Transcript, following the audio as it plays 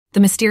The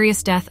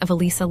mysterious death of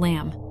Elisa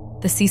Lam,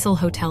 the Cecil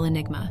Hotel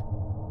Enigma.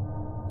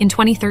 In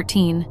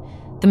 2013,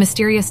 the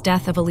mysterious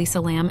death of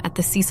Elisa Lam at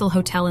the Cecil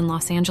Hotel in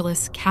Los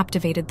Angeles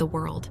captivated the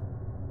world.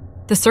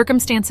 The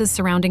circumstances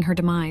surrounding her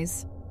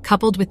demise,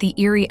 coupled with the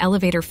eerie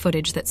elevator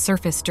footage that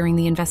surfaced during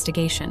the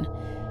investigation,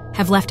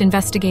 have left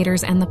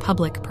investigators and the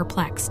public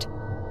perplexed.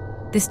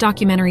 This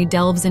documentary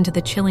delves into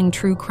the chilling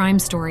true crime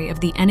story of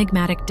the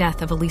enigmatic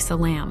death of Elisa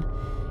Lam,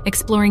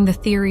 exploring the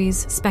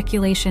theories,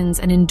 speculations,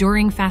 and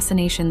enduring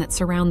fascination that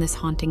surround this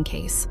haunting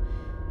case.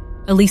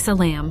 Elisa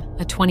Lam,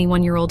 a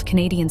 21-year-old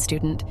Canadian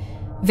student,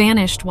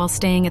 vanished while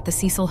staying at the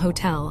Cecil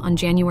Hotel on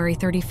January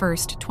 31,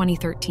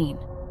 2013.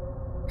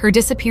 Her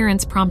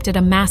disappearance prompted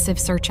a massive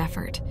search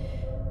effort,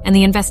 and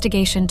the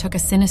investigation took a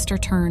sinister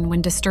turn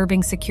when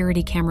disturbing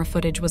security camera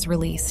footage was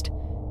released.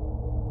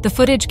 The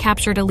footage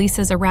captured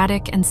Elisa's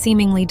erratic and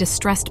seemingly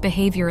distressed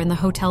behavior in the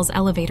hotel's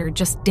elevator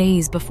just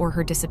days before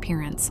her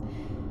disappearance.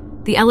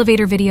 The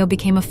elevator video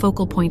became a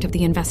focal point of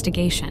the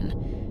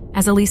investigation,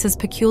 as Elisa's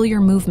peculiar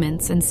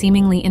movements and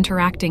seemingly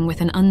interacting with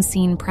an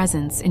unseen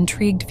presence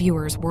intrigued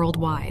viewers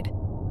worldwide.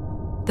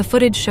 The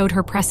footage showed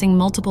her pressing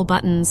multiple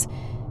buttons,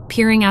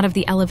 peering out of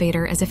the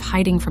elevator as if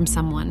hiding from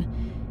someone,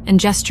 and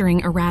gesturing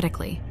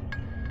erratically.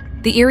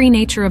 The eerie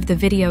nature of the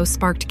video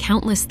sparked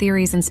countless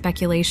theories and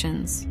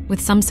speculations,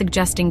 with some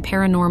suggesting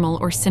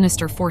paranormal or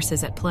sinister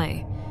forces at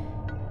play.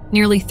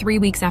 Nearly 3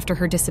 weeks after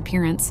her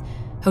disappearance,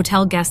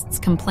 hotel guests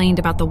complained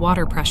about the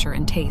water pressure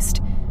and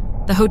taste.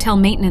 The hotel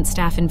maintenance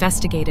staff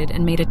investigated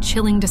and made a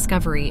chilling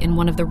discovery in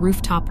one of the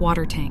rooftop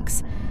water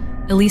tanks,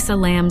 Elisa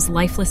Lam's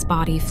lifeless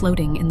body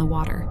floating in the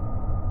water.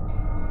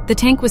 The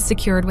tank was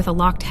secured with a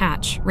locked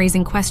hatch,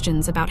 raising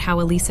questions about how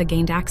Elisa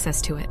gained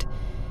access to it.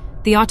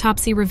 The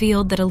autopsy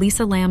revealed that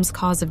Elisa Lam's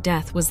cause of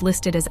death was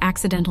listed as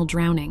accidental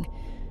drowning,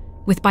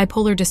 with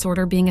bipolar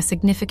disorder being a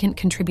significant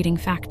contributing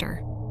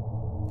factor.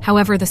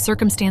 However, the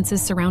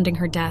circumstances surrounding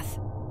her death,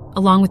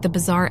 along with the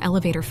bizarre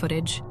elevator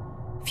footage,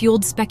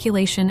 fueled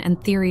speculation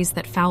and theories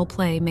that foul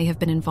play may have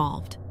been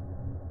involved.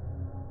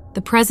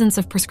 The presence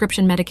of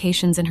prescription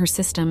medications in her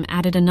system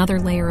added another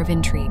layer of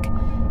intrigue.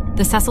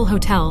 The Cecil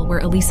Hotel, where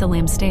Elisa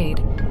Lam stayed,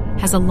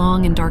 has a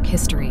long and dark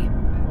history.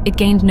 It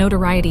gained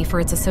notoriety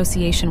for its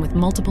association with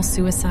multiple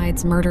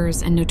suicides,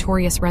 murders, and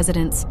notorious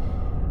residents,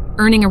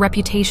 earning a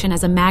reputation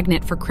as a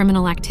magnet for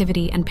criminal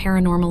activity and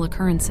paranormal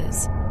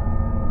occurrences.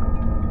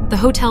 The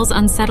hotel's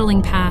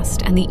unsettling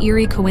past and the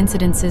eerie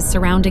coincidences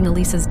surrounding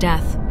Elisa's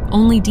death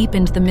only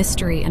deepened the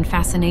mystery and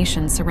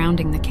fascination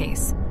surrounding the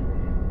case.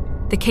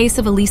 The case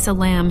of Elisa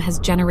Lam has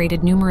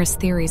generated numerous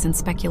theories and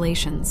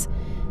speculations.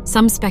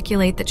 Some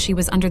speculate that she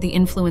was under the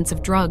influence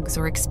of drugs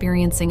or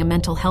experiencing a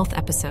mental health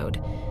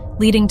episode,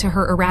 leading to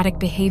her erratic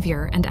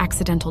behavior and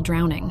accidental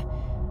drowning.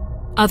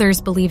 Others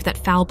believe that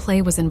foul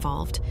play was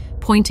involved,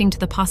 pointing to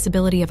the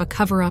possibility of a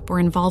cover-up or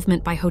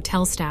involvement by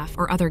hotel staff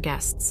or other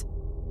guests.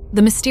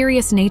 The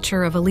mysterious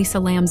nature of Elisa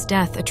Lam's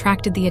death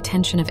attracted the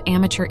attention of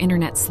amateur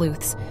internet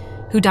sleuths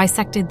who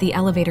dissected the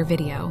elevator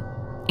video,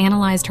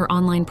 analyzed her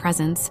online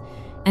presence,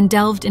 and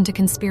delved into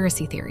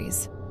conspiracy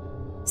theories.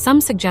 Some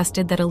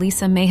suggested that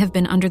Elisa may have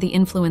been under the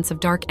influence of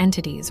dark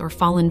entities or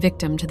fallen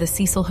victim to the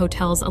Cecil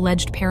Hotel's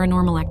alleged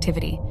paranormal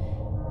activity.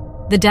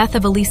 The death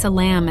of Elisa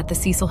Lam at the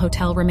Cecil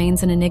Hotel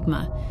remains an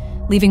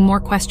enigma, leaving more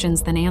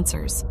questions than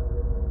answers.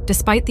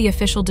 Despite the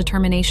official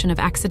determination of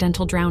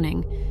accidental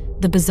drowning,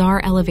 the bizarre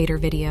elevator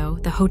video,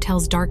 the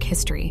hotel's dark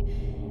history,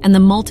 and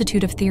the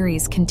multitude of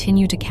theories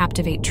continue to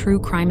captivate true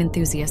crime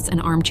enthusiasts and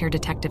armchair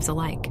detectives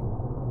alike.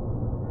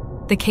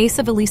 The case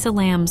of Elisa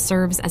Lam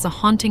serves as a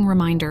haunting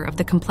reminder of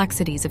the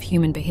complexities of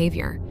human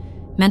behavior,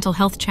 mental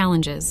health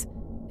challenges,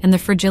 and the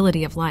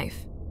fragility of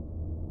life.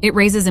 It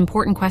raises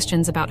important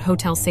questions about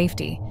hotel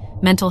safety,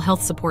 mental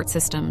health support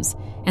systems,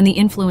 and the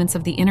influence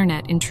of the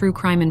internet in true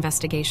crime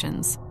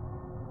investigations.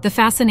 The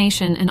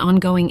fascination and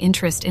ongoing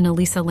interest in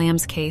Elisa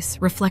Lam's case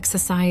reflects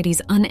society's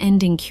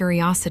unending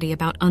curiosity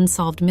about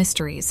unsolved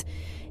mysteries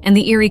and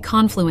the eerie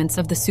confluence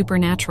of the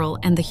supernatural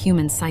and the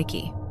human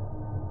psyche.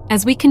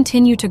 As we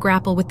continue to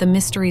grapple with the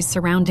mysteries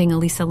surrounding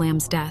Elisa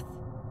Lam's death,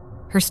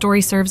 her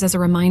story serves as a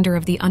reminder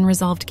of the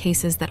unresolved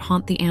cases that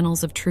haunt the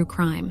annals of true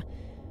crime,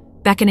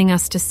 beckoning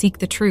us to seek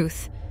the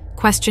truth,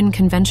 question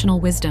conventional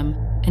wisdom,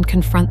 and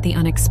confront the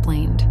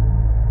unexplained.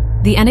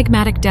 The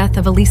enigmatic death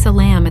of Elisa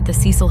Lam at the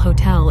Cecil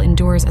Hotel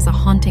endures as a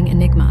haunting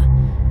enigma,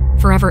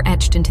 forever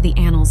etched into the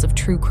annals of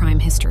true crime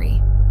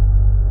history.